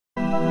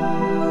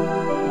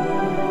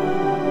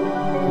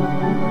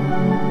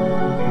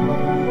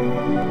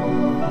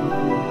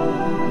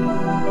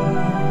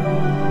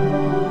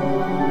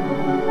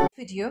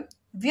Video,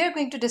 we are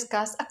going to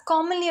discuss a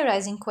commonly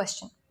arising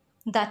question.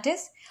 That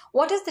is,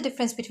 what is the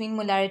difference between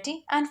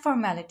molarity and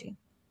formality?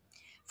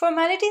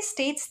 Formality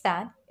states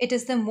that it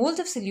is the moles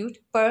of solute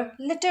per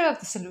liter of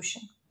the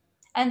solution.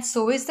 And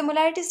so is the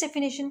molarity's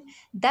definition,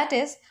 that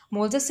is,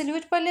 moles of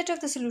solute per liter of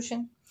the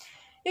solution.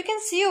 You can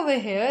see over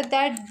here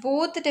that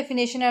both the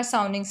definition are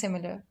sounding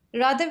similar.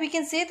 Rather, we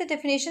can say the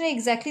definition are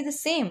exactly the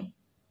same.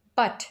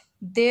 But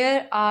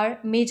there are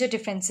major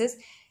differences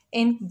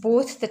in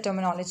both the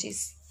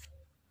terminologies.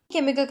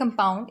 Chemical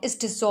compound is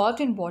dissolved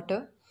in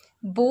water,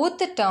 both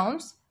the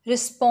terms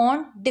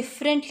respond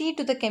differently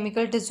to the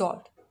chemical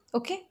dissolved.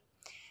 Okay?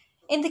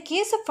 In the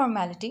case of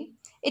formality,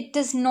 it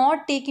does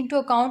not take into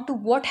account to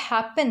what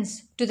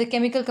happens to the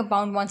chemical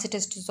compound once it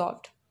is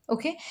dissolved.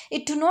 Okay?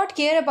 It do not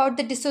care about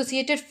the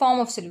dissociated form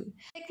of solute.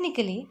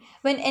 Technically,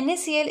 when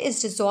NaCl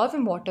is dissolved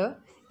in water,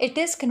 it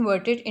is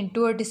converted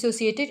into or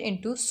dissociated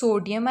into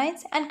sodium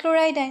ions and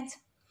chloride ions.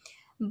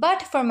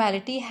 But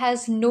formality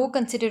has no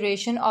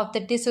consideration of the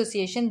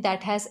dissociation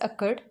that has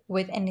occurred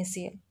with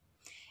NaCl.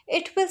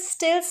 It will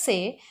still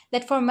say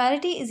that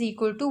formality is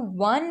equal to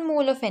 1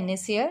 mole of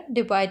NaCl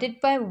divided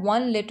by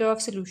 1 liter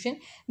of solution,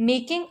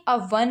 making a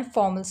 1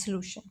 formal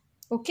solution.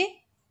 Okay?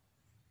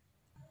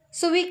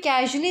 So we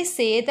casually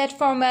say that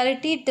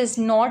formality does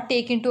not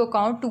take into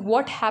account to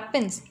what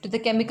happens to the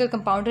chemical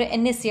compound or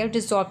NaCl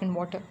dissolved in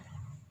water.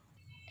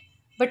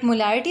 But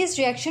molarity's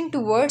reaction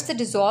towards the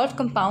dissolved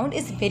compound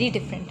is very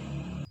different.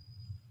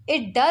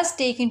 It does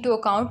take into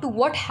account to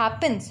what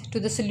happens to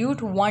the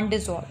solute one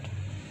dissolved.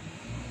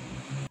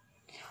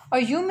 Or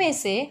you may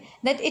say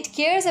that it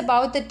cares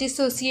about the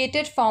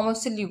dissociated form of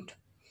solute.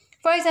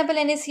 For example,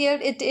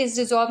 NaCl, it is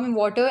dissolved in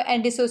water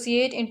and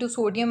dissociate into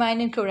sodium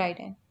ion and chloride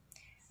ion.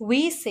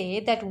 We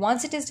say that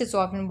once it is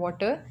dissolved in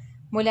water,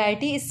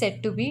 molarity is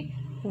said to be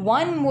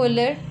 1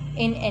 molar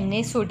in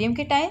Na sodium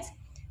cations,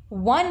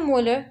 1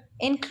 molar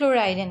in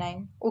chloride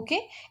anion.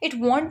 Okay, it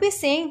won't be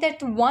saying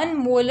that 1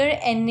 molar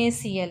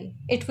NaCl.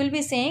 It will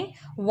be saying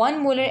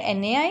 1 molar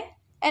Na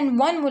and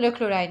 1 molar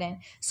chloride ion.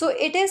 So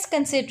it is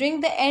considering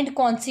the end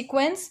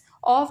consequence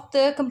of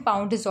the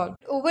compound dissolved.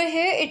 Over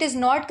here, it is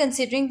not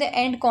considering the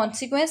end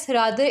consequence,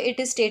 rather it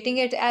is stating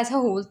it as a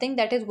whole thing,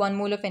 that is 1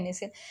 mole of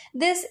NaCl.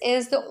 This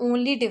is the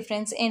only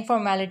difference in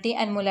formality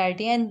and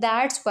molarity, and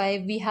that's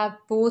why we have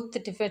both the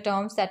different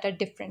terms that are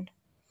different.